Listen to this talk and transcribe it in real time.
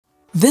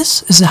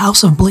This is the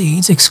House of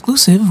Blades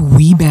exclusive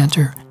WE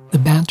Banter. The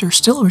Banter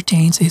still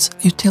retains its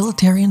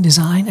utilitarian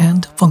design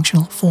and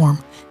functional form.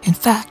 In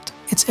fact,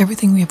 it's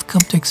everything we have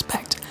come to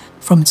expect,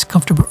 from its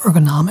comfortable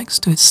ergonomics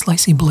to its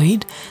slicey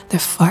blade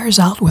that fires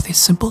out with a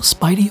simple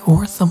spidey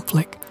or thumb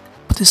flick.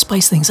 But to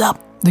spice things up,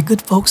 the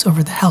good folks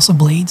over the House of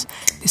Blades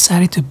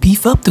decided to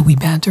beef up the WE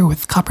Banter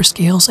with copper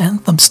scales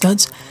and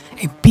thumbstuds,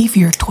 a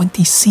beefier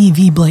 20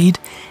 CV blade,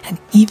 and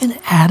even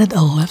added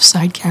a left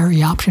side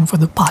carry option for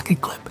the pocket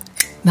clip.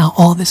 Now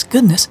all this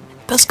goodness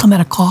does come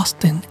at a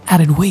cost and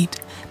added weight,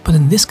 but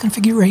in this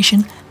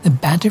configuration, the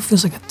Banter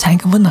feels like a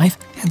tank of a knife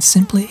and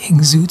simply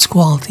exudes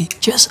quality.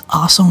 Just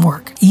awesome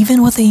work.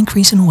 Even with the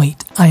increase in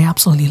weight, I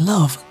absolutely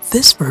love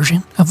this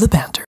version of the Banter.